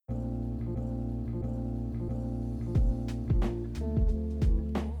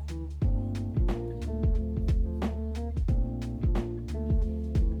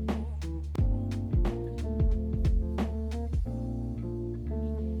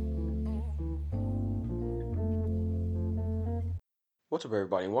What's up,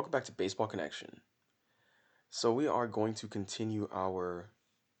 everybody, and welcome back to Baseball Connection. So, we are going to continue our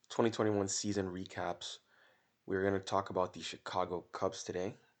 2021 season recaps. We're going to talk about the Chicago Cubs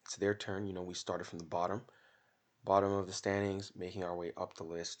today. It's their turn. We started from the bottom of the standings, making our way up the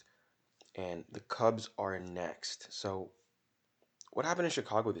list, and the Cubs are next. So, what happened in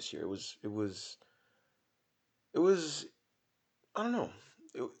Chicago this year? It was, I don't know.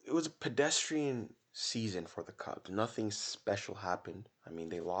 It was a pedestrian season for the Cubs. Nothing special happened. I mean,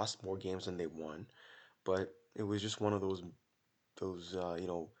 they lost more games than they won, but it was just one of those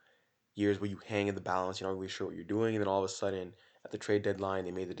years where you hang in the balance. You're not really sure what you're doing, and then all of a sudden, at the trade deadline,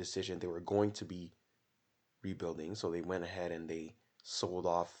 they made the decision they were going to be rebuilding. So they went ahead and they sold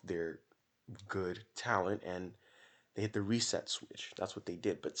off their good talent, and they hit the reset switch. That's what they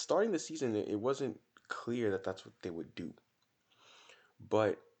did. But starting the season, it wasn't clear that that's what they would do.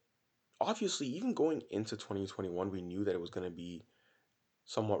 But obviously, even going into 2021, we knew that it was going to be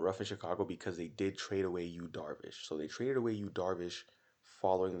somewhat rough in Chicago because they did trade away Yu Darvish. So they traded away Yu Darvish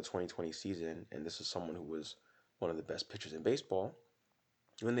following the 2020 season, and this is someone who was one of the best pitchers in baseball.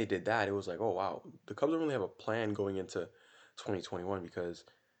 When they did that, it was like, oh wow, the Cubs don't really have a plan going into 2021 because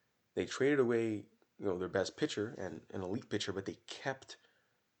they traded away, their best pitcher and an elite pitcher, but they kept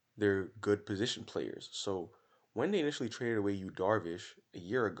their good position players. So when they initially traded away Yu Darvish a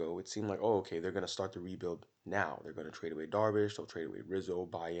year ago, it seemed like, oh, okay, they're going to start the rebuild now. They're going to trade away Darvish, they'll trade away Rizzo,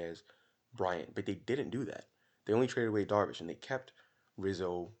 Baez, Bryant. But they didn't do that. They only traded away Darvish and they kept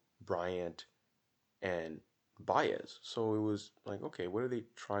Rizzo, Bryant, and Baez. So it was like, okay, what are they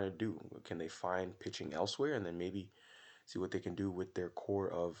trying to do? Can they find pitching elsewhere and then maybe see what they can do with their core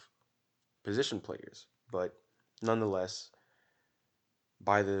of position players? But nonetheless,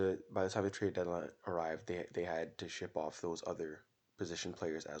 by the time the trade deadline arrived, they had to ship off those other position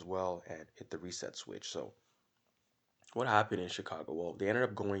players as well and hit the reset switch. So what happened in Chicago? Well, they ended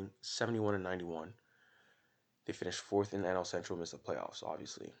up going 71 and 91. They finished fourth in the NL Central, missed the playoffs,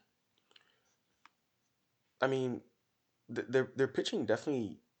 obviously. I mean, their pitching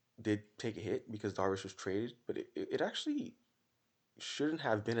definitely did take a hit because Darvish was traded, but it actually shouldn't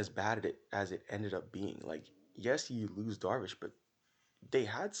have been as bad as it ended up being. Like, yes, you lose Darvish, but they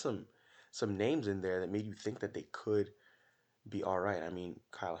had some names in there that made you think that they could be all right. I mean,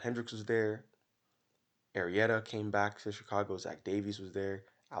 Kyle Hendricks was there. Arrieta came back to Chicago. Zach Davies was there.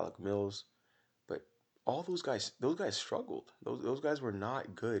 Alec Mills. But all those guys struggled. Those guys were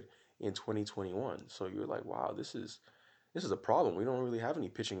not good in 2021. So you're like, wow, this is a problem. We don't really have any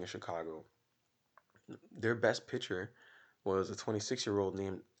pitching in Chicago. Their best pitcher was a 26-year-old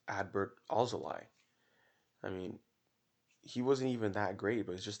named Adbert Alzolay. I mean, he wasn't even that great,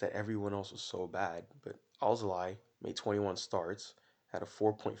 but it's just that everyone else was so bad. But Alzolay made 21 starts, had a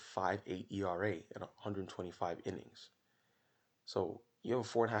 4.58 ERA in 125 innings. So you have a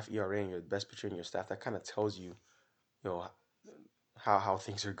 4.5 ERA and you're the best pitcher in your staff. That kind of tells you, know, how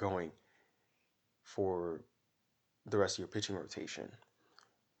things are going for the rest of your pitching rotation.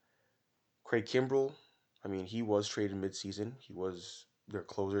 Craig Kimbrell, I mean, he was traded midseason. He was their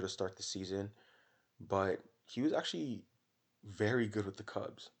closer to start the season, but he was actually very good with the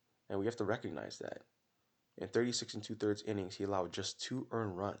Cubs, and we have to recognize that. In 36 and two-thirds innings, he allowed just 2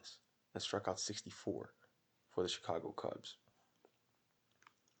 earned runs and struck out 64 for the Chicago Cubs.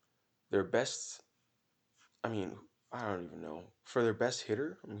 Their best, I mean, I don't even know. For their best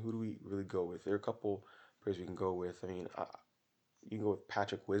hitter, I mean, who do we really go with? There are a couple players we can go with. I mean, you can go with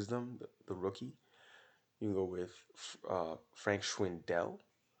Patrick Wisdom, the rookie. You can go with Frank Schwindel.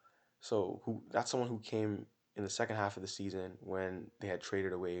 So who that's someone who came in the second half of the season when they had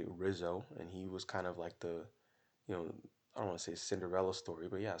traded away Rizzo, and he was kind of like you know, I don't want to say Cinderella story,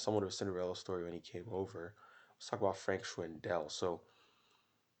 but yeah, somewhat of a Cinderella story when he came over. Let's talk about Frank Schwindel. So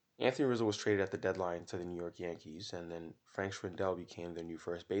Anthony Rizzo was traded at the deadline to the New York Yankees, and then Frank Schwindel became their new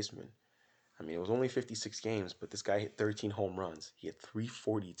first baseman. I mean, it was only 56 games, but this guy hit 13 home runs. He had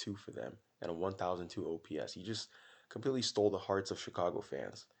 342 for them and a 1002 OPS. He just completely stole the hearts of Chicago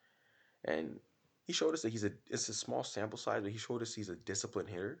fans. And he showed us that it's a small sample size, but he showed us he's a disciplined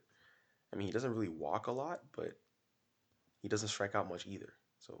hitter. I mean, he doesn't really walk a lot, but he doesn't strike out much either.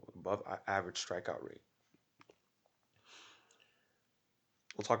 So above average strikeout rate.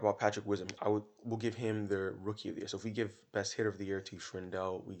 We'll talk about Patrick Wisdom. We'll give him the rookie of the year. So if we give best hitter of the year to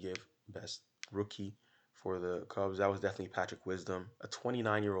Schwindel, we give best rookie for the Cubs. That was definitely Patrick Wisdom, a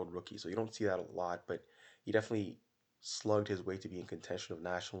 29-year-old rookie. So you don't see that a lot, but he definitely slugged his way to be in contention of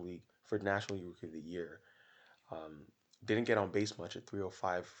National League Rookie of the Year. Um, didn't get on base much at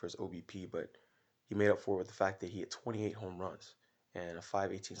 305 for his OBP, but he made up for it with the fact that he hit 28 home runs and a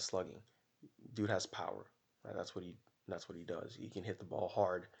 518 slugging. Dude has power. That's what he and that's what he does. He can hit the ball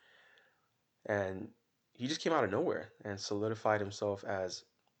hard, and he just came out of nowhere and solidified himself as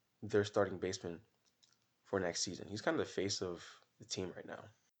their starting baseman for next season. He's kind of the face of the team right now.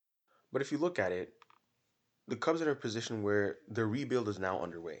 But if you look at it, the Cubs are in a position where their rebuild is now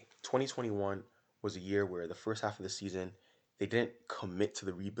underway. 2021 was a year where the first half of the season they didn't commit to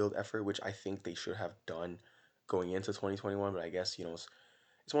the rebuild effort, which I think they should have done going into 2021. But I guess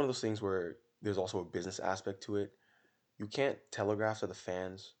it's one of those things where there's also a business aspect to it. You can't telegraph to the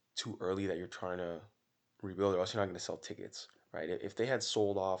fans too early that you're trying to rebuild, or else you're not going to sell tickets, right? If they had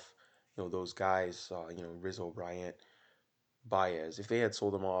sold off, those guys, Rizzo, Bryant, Baez, if they had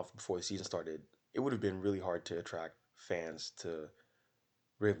sold them off before the season started, it would have been really hard to attract fans to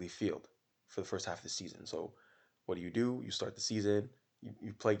Wrigley Field for the first half of the season. So, what do? You start the season,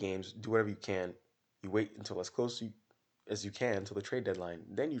 you play games, do whatever you can. You wait until as close as you can until the trade deadline.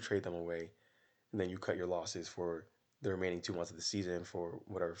 Then you trade them away, and then you cut your losses for the remaining 2 months of the season for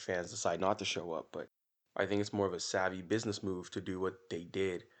whatever fans decide not to show up. But I think it's more of a savvy business move to do what they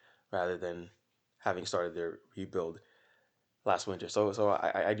did rather than having started their rebuild last winter. So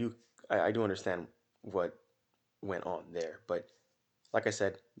I do understand what went on there, but like I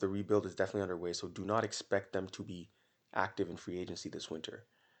said, the rebuild is definitely underway. So do not expect them to be active in free agency this winter.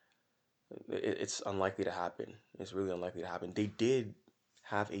 It's unlikely to happen. It's really unlikely to happen. They did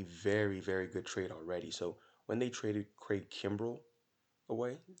have a very good trade already. So when they traded Craig Kimbrell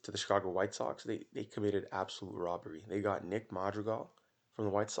away to the Chicago White Sox, they committed absolute robbery. They got Nick Madrigal from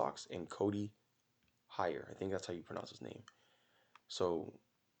the White Sox and Cody Heyer. I think that's how you pronounce his name. So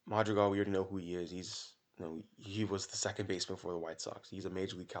Madrigal, we already know who he is. He was the second baseman for the White Sox. He's a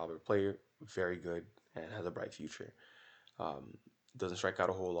major league caliber player, very good, and has a bright future. Um, doesn't strike out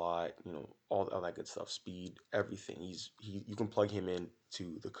a whole lot, all that good stuff, speed, everything. You can plug him in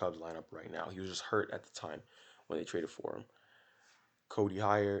to the Cubs lineup right now. He was just hurt at the time when they traded for him. Cody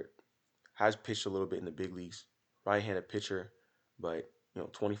Heyer has pitched a little bit in the big leagues, right-handed pitcher, but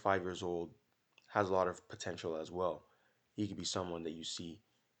 25 years old, has a lot of potential as well. He could be someone that you see,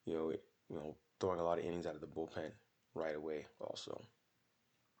 throwing a lot of innings out of the bullpen right away. Also,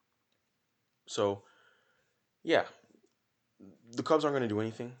 so yeah, the Cubs aren't going to do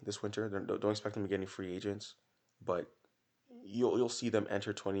anything this winter. Don't expect them to get any free agents, but you'll see them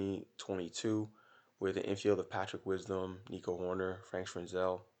enter 2022 with an infield of Patrick Wisdom, Nico Horner, Frank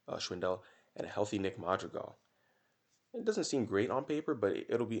Schwindel, and a healthy Nick Madrigal. It doesn't seem great on paper, but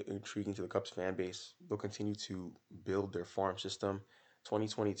it'll be intriguing to the Cubs fan base. They'll continue to build their farm system.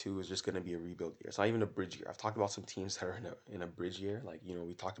 2022 is just going to be a rebuild year. It's not even a bridge year. I've talked about some teams that are in a bridge year. Like,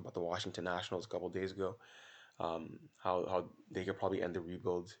 we talked about the Washington Nationals a couple of days ago. How they could probably end the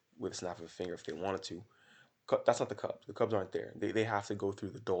rebuild with a snap of a finger if they wanted to. That's not the Cubs. The Cubs aren't there. They have to go through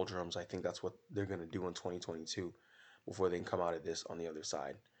the doldrums. I think that's what they're going to do in 2022 before they can come out of this on the other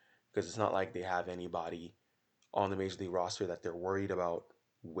side. Because it's not like they have anybody on the major league roster that they're worried about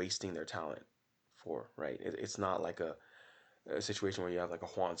wasting their talent for, right? It's not like a situation where you have like a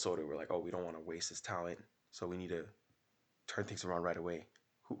Juan Soto where like, oh, we don't want to waste his talent, so we need to turn things around right away.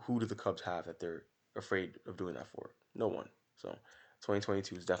 Who do the Cubs have that they're afraid of doing that for? No one. So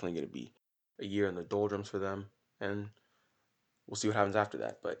 2022 is definitely going to be a year in the doldrums for them, and we'll see what happens after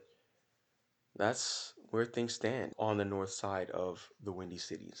that. But that's where things stand on the north side of the Windy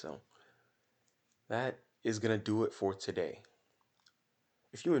City. So that is going to do it for today.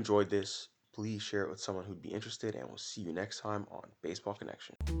 If you enjoyed this, please share it with someone who'd be interested, and we'll see you next time on Baseball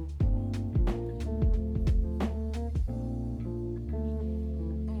Connection.